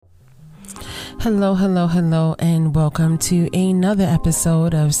Hello, hello, hello, and welcome to another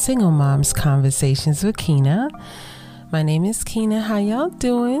episode of Single Moms Conversations with Kina. My name is Kina. How y'all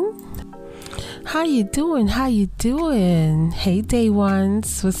doing? How you doing? Hey, day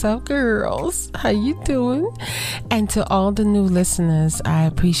ones. What's up, girls? How you doing? And to all the new listeners, I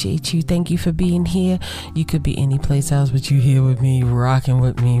appreciate you. Thank you for being here. You could be any place else, but you here with me, rocking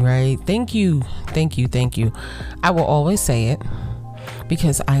with me, right? Thank you. I will always say it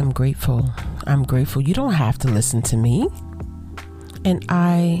because I am grateful. You don't have to listen to me. And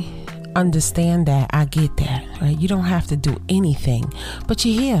I understand that. I get that, right? You don't have to do anything, but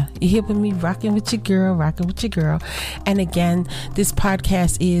you're here with me, rocking with your girl. And again, this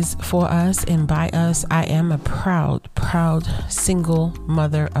podcast is for us and by us. I am a proud single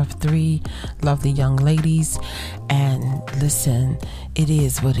mother of 3 lovely young ladies. And listen, it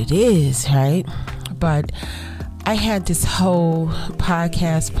is what it is, right? But I had this whole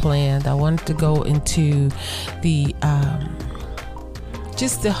podcast planned. I wanted to go into the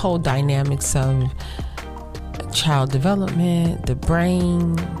just the whole dynamics of child development, the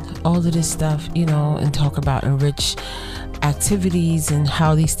brain, all of this stuff, and talk about enriched activities and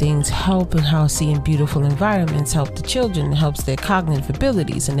how these things help and how seeing beautiful environments help the children, helps their cognitive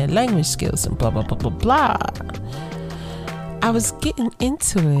abilities and their language skills and blah, blah, blah, blah, blah. I was getting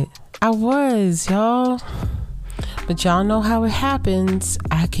into it. I was, y'all. But y'all know how it happens.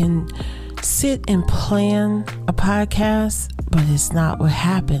 I can sit and plan a podcast, but it's not what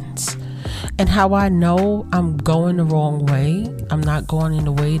happens. And how I know I'm going the wrong way, I'm not going in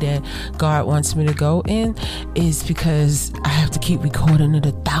the way that God wants me to go in, is because I have to keep recording it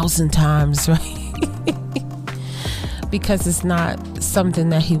 1,000 times, right? Because it's not something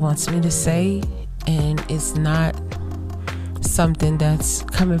that He wants me to say, and it's not something that's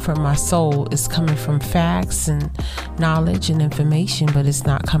coming from my soul. It's coming from facts and knowledge and information, but it's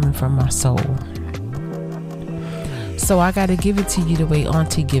not coming from my soul. So I got to give it to you the way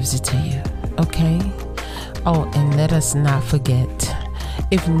Auntie gives it to you, okay? Oh, and let us not forget,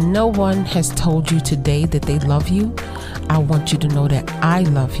 if no one has told you today that they love you, I want you to know that I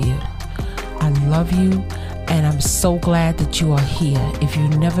love you. I love you, and I'm so glad that you are here. If you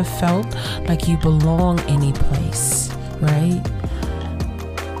never felt like you belong any place, right?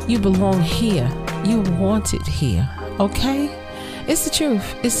 You belong here. You want it here. Okay? It's the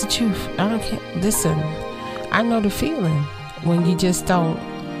truth. I don't care. Listen, I know the feeling when you just don't,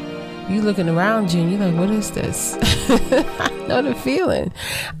 you looking around you and you're like, what is this? I know the feeling.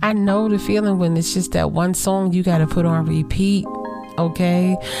 I know the feeling when it's just that one song you got to put on repeat.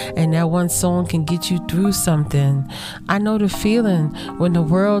 Okay, and that one song can get you through something. I know the feeling when the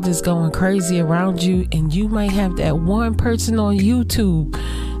world is going crazy around you and you might have that one person on YouTube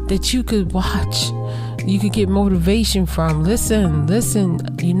that you could watch, you could get motivation from. Listen,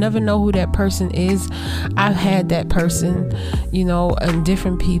 you never know who that person is. I've had that person, in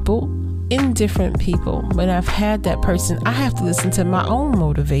different people, but I've had that person. I have to listen to my own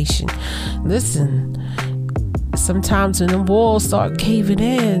motivation. Listen, sometimes when the walls start caving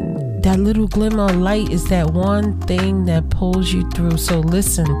in, that little glimmer of light is that one thing that pulls you through. So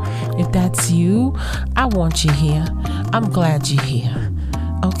listen, if that's you, I want you here. I'm glad you're here.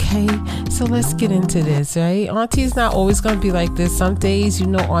 Okay, so let's get into this, right? Auntie's not always going to be like this. Some days,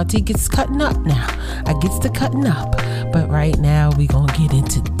 Auntie gets cutting up now. I gets to cutting up. But right now, we going to get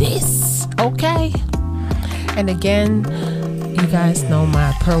into this, okay? And again, you guys know my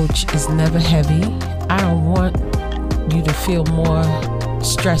approach is never heavy. I don't want you to feel more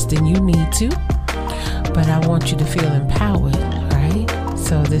stressed than you need to, but I want you to feel empowered, right?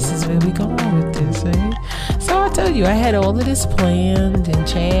 So this is where we're going with this, right? So I tell you, I had all of this planned, and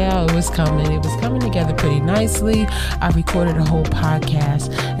child, it was coming together pretty nicely. I recorded a whole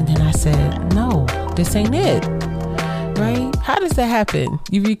podcast, and then I said, no, this ain't it. Right? How does that happen?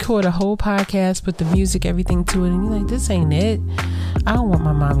 You record a whole podcast, put the music, everything to it, and you're like, this ain't it. I don't want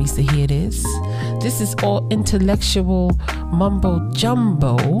my mommies to hear this. This is all intellectual mumbo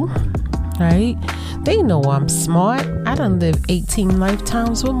jumbo, right? They know I'm smart. I done lived 18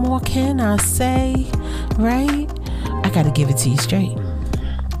 lifetimes. What more can I say? Right? I got to give it to you straight.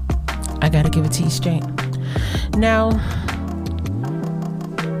 Now,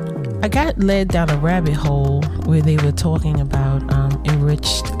 I got led down a rabbit hole where they were talking about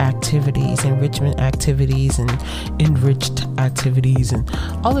enriched activities, enrichment activities, and enriched activities, and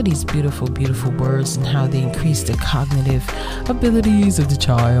all of these beautiful, beautiful words, and how they increase the cognitive abilities of the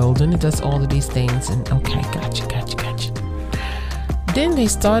child, and it does all of these things. And okay, gotcha. Then they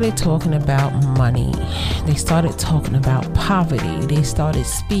started talking about money. They started talking about poverty. They started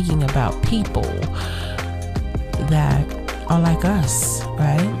speaking about people that are like us,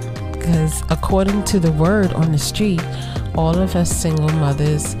 right? Because according to the word on the street, all of us single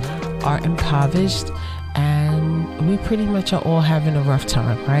mothers are impoverished, and we pretty much are all having a rough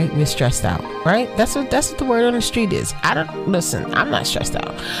time, right? We're stressed out, right? That's what the word on the street is. I'm not stressed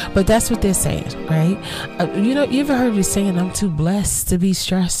out, but that's what they're saying, right? You ever heard the saying, I'm too blessed to be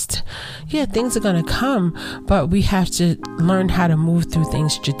stressed? Yeah, things are going to come, but we have to learn how to move through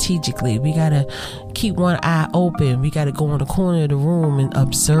things strategically. We got to keep one eye open. We got to go in the corner of the room and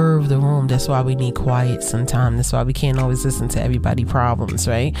observe the room. That's why we need quiet sometimes. That's why we can't always listen to everybody's problems,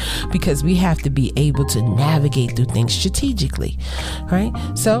 right? Because we have to be able to navigate through things strategically, right?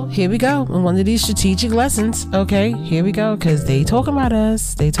 So here we go. In one of these strategic lessons, okay, here we go. Because they talking about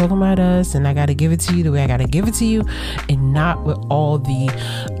us, and I got to give it to you the way I got to give it to you, and not with all the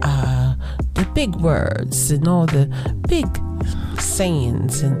big words and all the big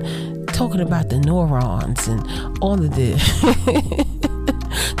sayings and talking about the neurons and all of the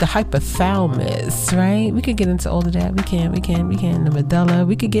the hypothalamus, right? We could get into all of that. We can the medulla.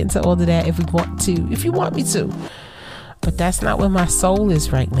 We could get into all of that if we want to, if you want me to, but that's not where my soul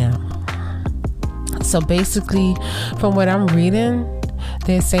is right now. So basically, from what I'm reading,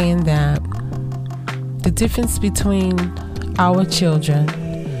 they're saying that the difference between our children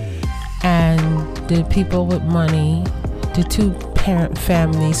and the people with money, the two parent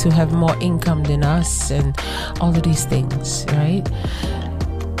families who have more income than us, and all of these things, right?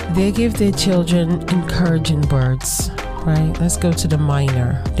 They give their children encouraging words, right? Let's go to the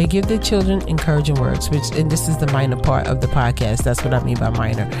minor. They give their children encouraging words, and this is the minor part of the podcast. That's what I mean by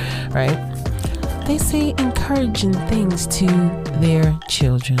minor, right? They say encouraging things to their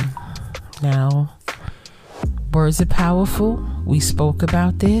children. Now, words are powerful. We spoke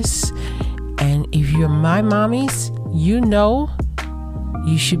about this. And if you're my mommies,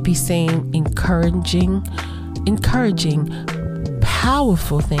 you should be saying encouraging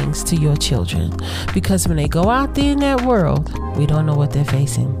powerful things to your children. Because when they go out there in that world, we don't know what they're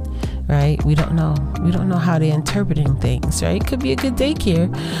facing, right? We don't know how they're interpreting things, right? It could be a good daycare,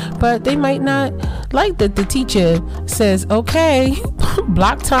 but they might not like that the teacher says, okay,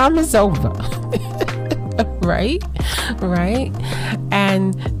 block time is over. right?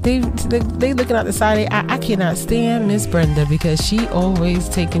 And they looking out the side. I cannot stand Miss Brenda because she always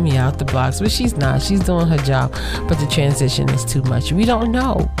taking me out the blocks, but she's not. She's doing her job, but the transition is too much. We don't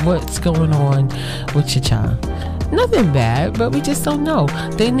know what's going on with your child. Nothing bad, but we just don't know.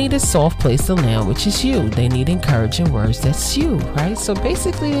 They need a soft place to land, which is you. They need encouraging words. That's you, right? So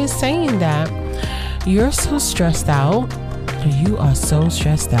basically, it's saying that you're so stressed out. You are so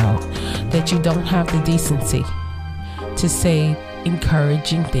stressed out that you don't have the decency to say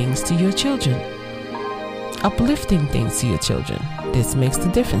encouraging things to your children, uplifting things to your children. This makes the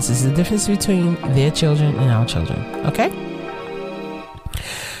difference. This is the difference between their children and our children. Okay?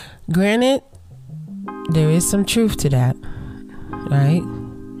 Granted, there is some truth to that, right?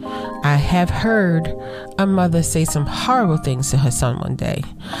 I have heard a mother say some horrible things to her son one day,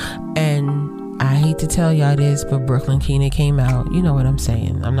 and I hate to tell y'all this, but Brooklyn Keener came out. You know what I'm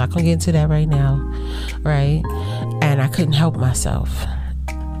saying. I'm not going to get into that right now, right? And I couldn't help myself.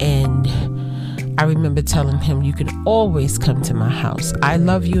 And I remember telling him, you can always come to my house. I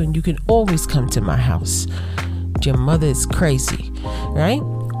love you, and you can always come to my house. Your mother is crazy, right?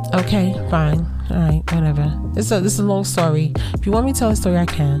 Okay, fine. All right, whatever. This is a long story. If you want me to tell a story, I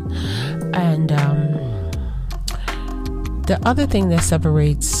can. And the other thing that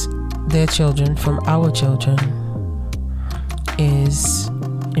separates their children from our children is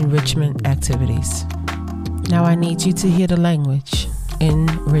enrichment activities. Now I need you to hear the language.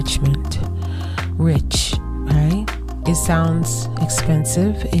 Enrichment. Rich, right? It sounds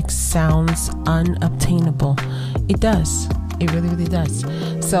expensive. It sounds unobtainable. It does. It really, really does.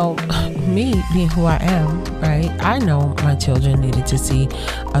 So me being who I am, right? I know my children needed to see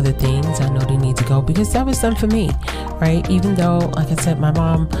other things. I know they need to go because that was done for me, right? Even though, like I said, my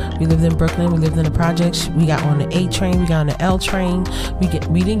mom, we lived in Brooklyn, we lived in the projects, we got on the A train, we got on the L train, we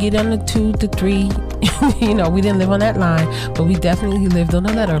didn't get on the 2 to 3, we didn't live on that line, but we definitely lived on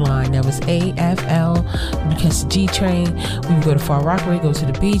the letter line. That was A, F, L, because G train. We would go to Far Rockaway, go to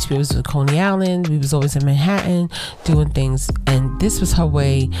the beach. We was in Coney Island. We was always in Manhattan doing things. And this was her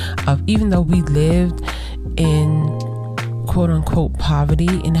way of, even though we lived in quote unquote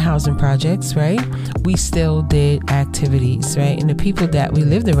poverty in housing projects, right? We still did activities, right? And the people that we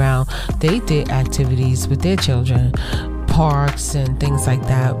lived around, they did activities with their children, parks and things like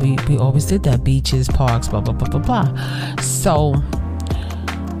that. We always did that, beaches, parks, blah, blah, blah, blah, blah. So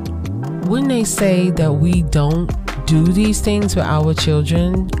when they say that we don't do these things with our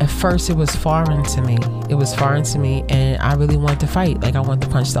children, at first it was foreign to me. And I really wanted to fight. Like, I wanted to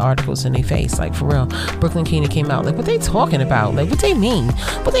punch the articles in their face. Like, for real. Brooklyn Keenan came out. Like, what they talking about? Like, what they mean?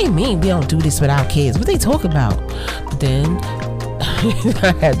 What they mean we don't do this with our kids? What they talk about? But then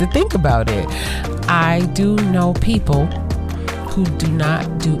I had to think about it. I do know people who do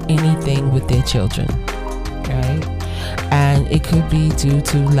not do anything with their children, right? And it could be due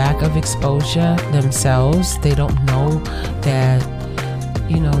to lack of exposure themselves. They don't know that,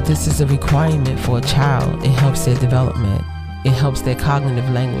 this is a requirement for a child. It helps their development. It helps their cognitive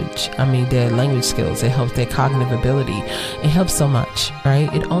language. Their language skills. It helps their cognitive ability. It helps so much,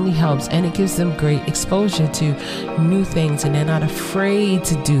 right? It only helps, and it gives them great exposure to new things, and they're not afraid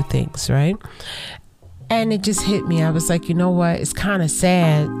to do things, right? And it just hit me. I was like, you know what? It's kind of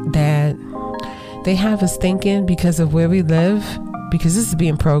sad that they have us thinking, because of where we live, because this is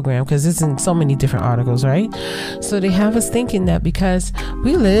being programmed, because it's in so many different articles, right? So they have us thinking that because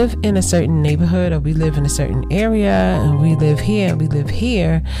we live in a certain neighborhood, or we live in a certain area, and we live here,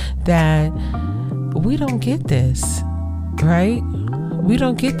 that we don't get this, right? We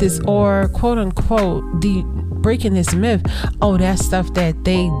don't get this, or quote unquote, breaking this myth. Oh, that's stuff that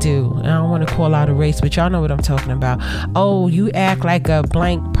they do. And I don't want to call out a race, but y'all know what I'm talking about. Oh, you act like a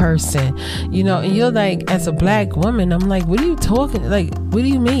blank person, and you're like, as a black woman, I'm like, what are you talking? Like, what do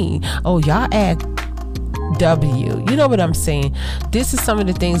you mean? Oh, y'all act W. You know what I'm saying? This is some of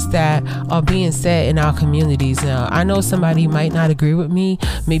the things that are being said in our communities now. I know somebody might not agree with me.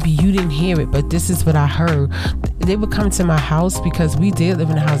 Maybe you didn't hear it, but this is what I heard. They would come to my house, because we did live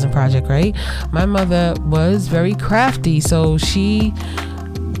in a housing project, right? My mother was very crafty, so she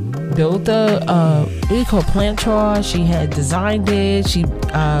built a plant drawer. She had designed it. She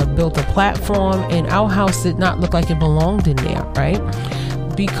built a platform, and our house did not look like it belonged in there, right?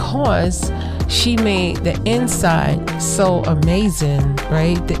 Because she made the inside so amazing,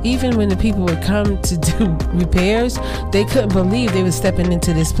 right? That even when the people would come to do repairs, they couldn't believe they were stepping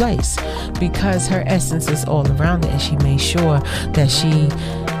into this place, because her essence is all around it, and she made sure that she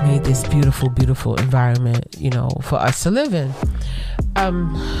made this beautiful, beautiful environment, for us to live in.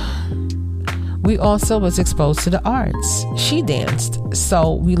 We also was exposed to the arts. She danced,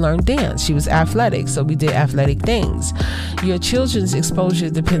 so we learned dance. She was athletic, so we did athletic things. Your children's exposure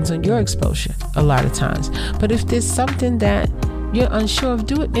depends on your exposure a lot of times. But if there's something that you're unsure of,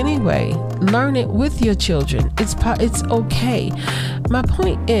 do it anyway. Learn it with your children. It's okay. My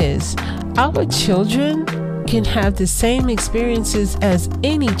point is, our children can have the same experiences as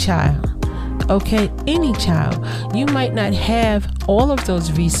any child. Okay, any child. You might not have all of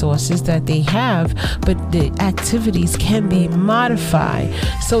those resources that they have, but the activities can be modified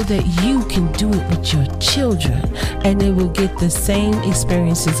so that you can do it with your children, and they will get the same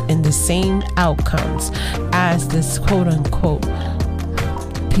experiences and the same outcomes as this quote unquote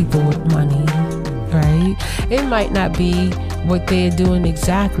people with money, right? It might not be what they're doing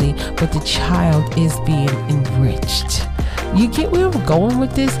exactly, but the child is being enriched. You get where I'm going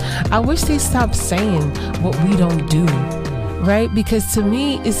with this? I wish they stopped saying what we don't do, right? Because to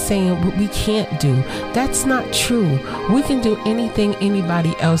me, it's saying what we can't do. That's not true. We can do anything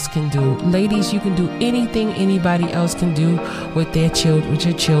anybody else can do. Ladies, you can do anything anybody else can do with their with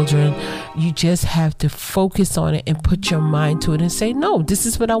your children. You just have to focus on it and put your mind to it and say, no, this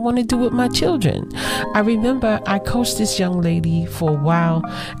is what I want to do with my children. I remember I coached this young lady for a while,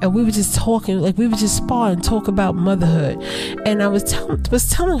 and we were just talking, like we would just spar and talk about motherhood. And I was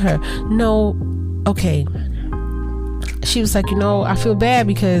telling her, no, okay. She was like, I feel bad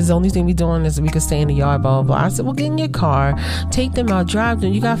because the only thing we doing is we could stay in the yard, blah, blah, blah. I said, well, get in your car, take them out, drive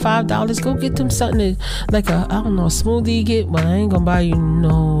them. You got $5, go get them something like a smoothie. I ain't gonna buy you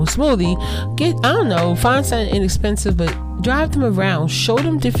no smoothie. Find something inexpensive, but drive them around, show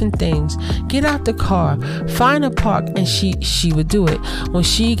them different things, get out the car, find a park. And she would do it. When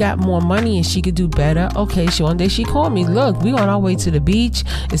she got more money and she could do better, okay, one day she called me, look, we on our way to the beach.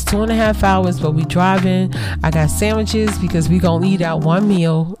 It's 2.5 hours, but we driving. I got sandwiches because we gonna eat out one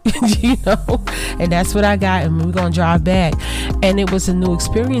meal, and that's what I got, and we're gonna drive back. And it was a new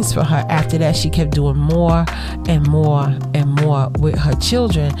experience for her. After that, she kept doing more and more and more with her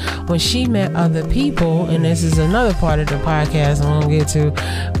children. When she met other people, and this is another part of the podcast I'm gonna get to,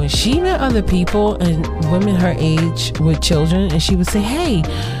 when she met other people and women her age with children, and she would say, hey,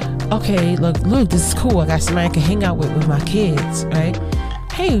 okay, look, this is cool. I got somebody I can hang out with my kids, right?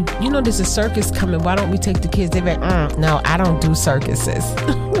 Hey, there's a circus coming. Why don't we take the kids? They're like, no, I don't do circuses.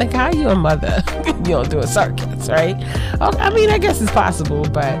 Like, how are you a mother? You don't do a circus, right? Okay, I guess it's possible,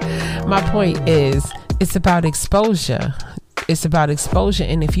 but my point is, it's about exposure. It's about exposure.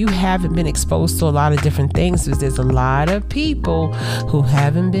 And if you haven't been exposed to a lot of different things, because there's a lot of people who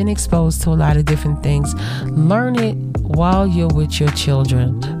haven't been exposed to a lot of different things, learn it while you're with your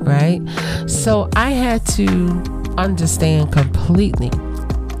children, right? So I had to understand completely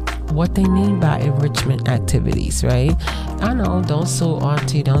what they mean by enrichment activities, right? I know, don't sue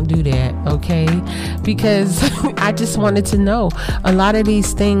auntie, don't do that, okay? Because I just wanted to know. A lot of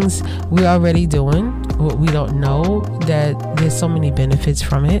these things we're already doing. We don't know that there's so many benefits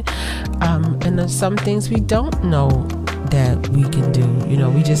from it. And there's some things we don't know that we can do.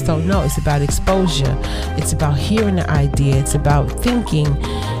 We just don't know. It's about exposure. It's about hearing the idea. It's about thinking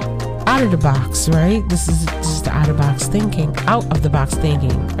out of the box, right? This is just the out of the box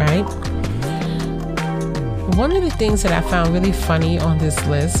thinking, right? One of the things that I found really funny on this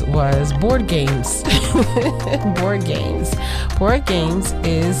list was board games. Board games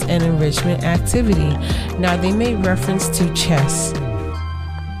is an enrichment activity. Now, they made reference to chess.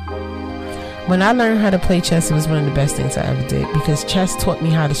 When I learned how to play chess, it was one of the best things I ever did, because chess taught me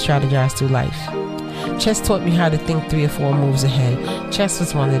how to strategize through life. Chess taught me how to think 3 or 4 moves ahead. Chess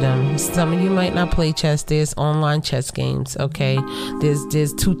was one of them. Some of you might not play chess. There's online chess games, okay?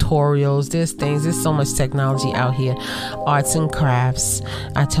 There's tutorials. There's things. There's so much technology out here. Arts and crafts.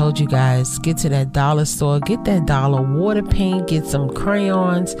 I told you guys, get to that dollar store. Get that dollar water paint. Get some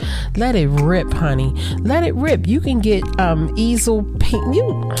crayons. Let it rip, honey. Let it rip. You can get easel paint.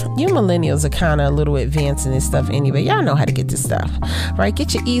 You millennials are kind of a little advanced in this stuff anyway. Y'all know how to get this stuff, right?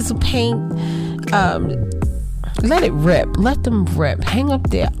 Get your easel paint. Let it rip. Let them rip. Hang up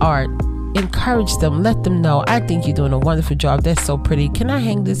their art. Encourage them. Let them know, I think you're doing a wonderful job. That's so pretty. Can I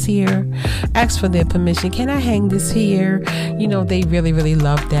hang this here? Ask for their permission. Can I hang this here? They really, really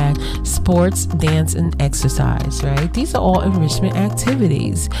love that. Sports, dance, and exercise, right? These are all enrichment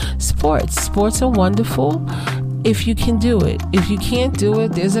activities. Sports are wonderful if you can do it. If you can't do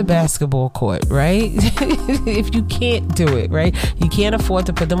it, there's a basketball court, right? If you can't do it, right? You can't afford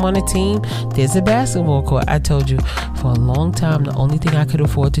to put them on a team, there's a basketball court. I told you, for a long time, the only thing I could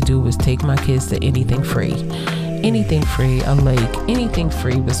afford to do was take my kids to anything free. Anything free, a lake, anything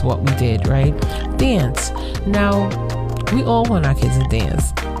free was what we did, right? Dance. Now, we all want our kids to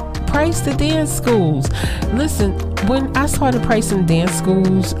dance. Price the dance schools. Listen, when I started pricing dance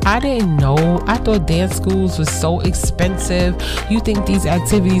schools, I didn't know. I thought dance schools was so expensive. You think these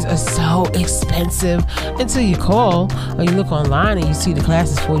activities are so expensive until you call or you look online and you see the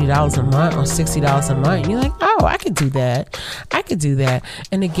class is $40 a month or $60 a month. And you're like, oh, I could do that.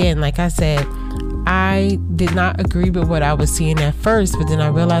 And again, like I said, I did not agree with what I was seeing at first, but then I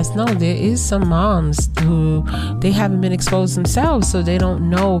realized, no, there is some moms who they haven't been exposed themselves, so they don't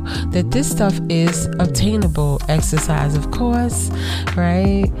know that this stuff is obtainable. Exercise, of course,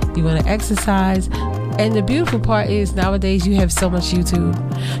 right? You want to exercise. And the beautiful part is nowadays you have so much YouTube.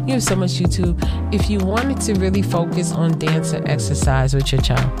 If you wanted to really focus on dance or exercise with your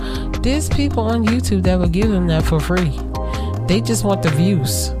child, there's people on YouTube that will give them that for free. They just want the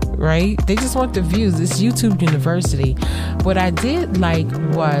views, right? They just want the views. It's YouTube University. What I did like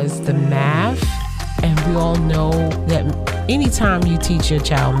was the math. And we all know that anytime you teach your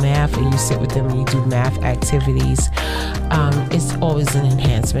child math and you sit with them and you do math activities, it's always an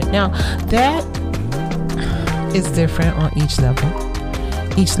enhancement. Now, that is different on each level.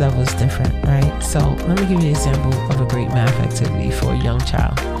 Each level is different, right? So let me give you an example of a great math activity for a young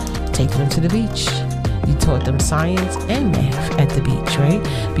child. Take them to the beach. You taught them science and math at the beach, right?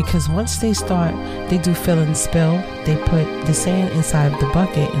 Because once they do fill and spill. They put the sand inside of the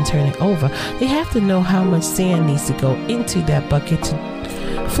bucket and turn it over. They have to know how much sand needs to go into that bucket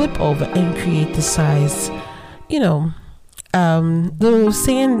to flip over and create the size, little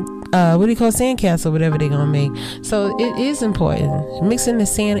sand, sandcastle, whatever they're gonna make. So it is important. Mixing the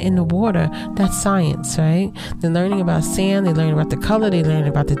sand in the water, that's science, right? They're learning about sand, they're learning about the color, they're learning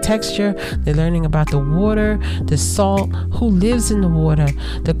about the texture, they're learning about the water, the salt, who lives in the water,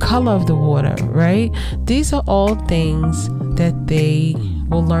 the color of the water, right? These are all things that they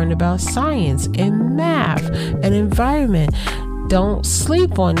will learn about science and math and environment. Don't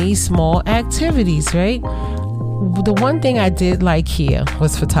sleep on these small activities, right? The one thing I did like here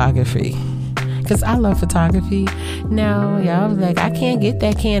was photography, because I love photography. Now, y'all like, I can't get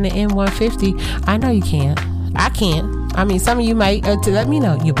that Canon M150. I know you can't. I can't. I mean, some of you might let me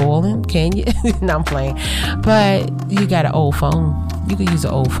know. You balling? Can you? No, I'm playing. But you got an old phone. You could use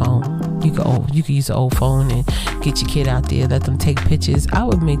an old phone. You could use an old phone and get your kid out there, let them take pictures. I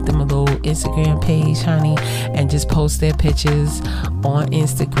would make them a little Instagram page, honey, and just post their pictures on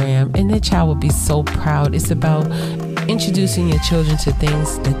Instagram, and their child would be so proud. It's about introducing your children to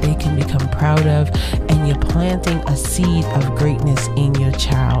things that they can become proud of, and you're planting a seed of greatness in your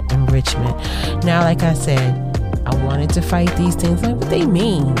child. Enrichment. Now, like I said, I wanted to fight these things. Like, what they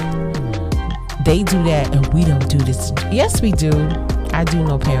mean? They do that and we don't do this. Yes, we do. I do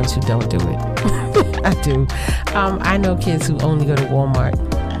know parents who don't do it. I do. I know kids who only go to Walmart.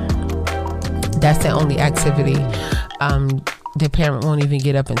 That's their only activity. Their parent won't even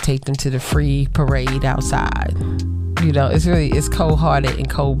get up and take them to the free parade outside. You know, it's cold-hearted and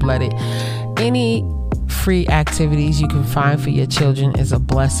cold-blooded. Any free activities you can find for your children is a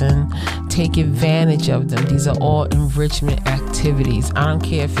blessing. Take advantage of them. These are all enrichment activities. I don't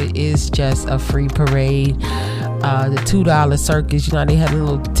care if it is just a free parade, the $2 circus. You know, they had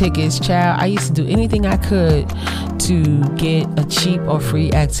little tickets. Child, I used to do anything I could to get a cheap or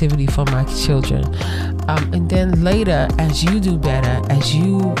free activity for my children. And then later, as you do better, as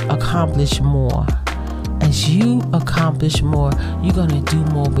you accomplish more, you're going to do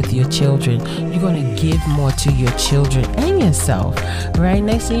more with your children. You're going to give more to your children and yourself, right?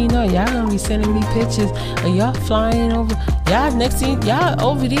 Next thing you know, y'all going to be sending me pictures of y'all flying over. Next thing, y'all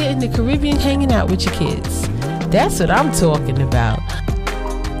over there in the Caribbean hanging out with your kids. That's what I'm talking about.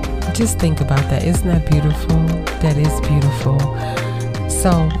 Just think about that. Isn't that beautiful? That is beautiful.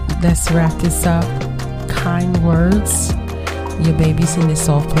 So let's wrap this up. Kind words. Your baby's in a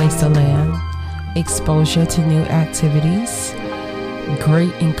soft place to land. Exposure to new activities.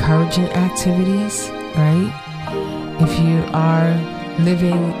 Great encouraging activities, right? If you are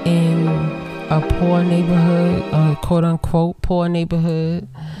living in a poor neighborhood, a quote unquote poor neighborhood,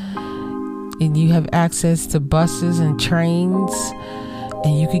 and you have access to buses and trains,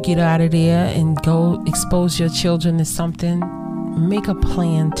 and you could get out of there and go expose your children to something, make a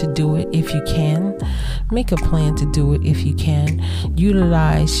plan to do it if you can. Make a plan to do it if you can.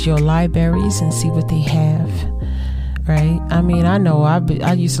 Utilize your libraries and see what they have, right? I mean, I know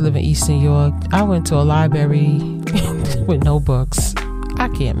I used to live in East New York. I went to a library with no books. I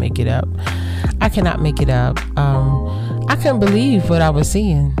can't make it up. I cannot make it up. I couldn't believe what I was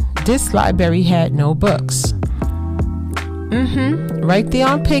seeing. This library had no books. Right there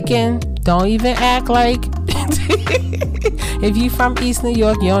on Picking. Don't even act like if you from East New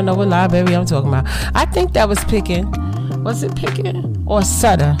York, you don't know what library I'm talking about. I think that was Picking. Was it Picking or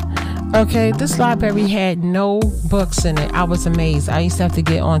Sutter? Okay, this library had no books in it. I was amazed. I used to have to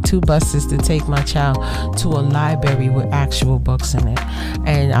get on 2 buses to take my child to a library with actual books in it.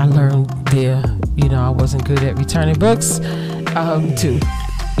 And I learned there, you know, I wasn't good at returning books, too.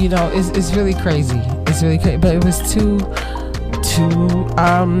 You know, it's really crazy. It's really crazy. But it was two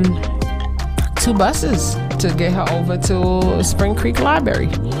buses to get her over to Spring Creek Library,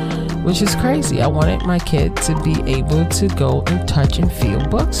 which is crazy. I wanted my kid to be able to go and touch and feel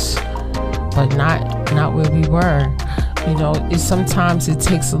books, but not where we were. You know, sometimes it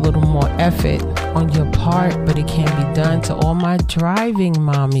takes a little more effort on your part, but it can be done. To all my driving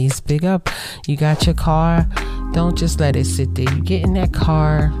mommies, big up. You got your car. Don't just let it sit there. You get in that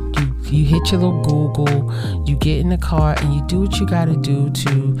car, you hit your little Google, you get in the car and you do what you got to do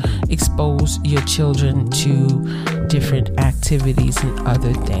to expose your children to different activities and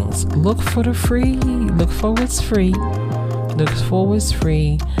other things. Look for the free, look for what's free,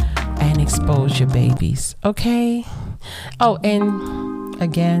 and expose your babies, okay? Oh, and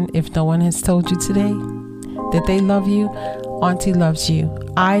again, if no one has told you today that they love you, Auntie loves you.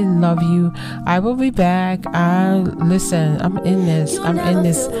 I love you. I will be back. Listen, I'm in this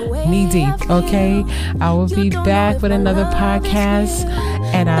knee deep, okay? I will be back with another podcast,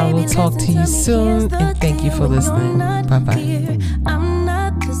 and I will talk to you soon, and thank you for listening. Bye-bye. I'm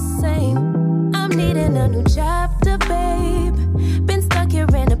not the same. I'm needing a new job.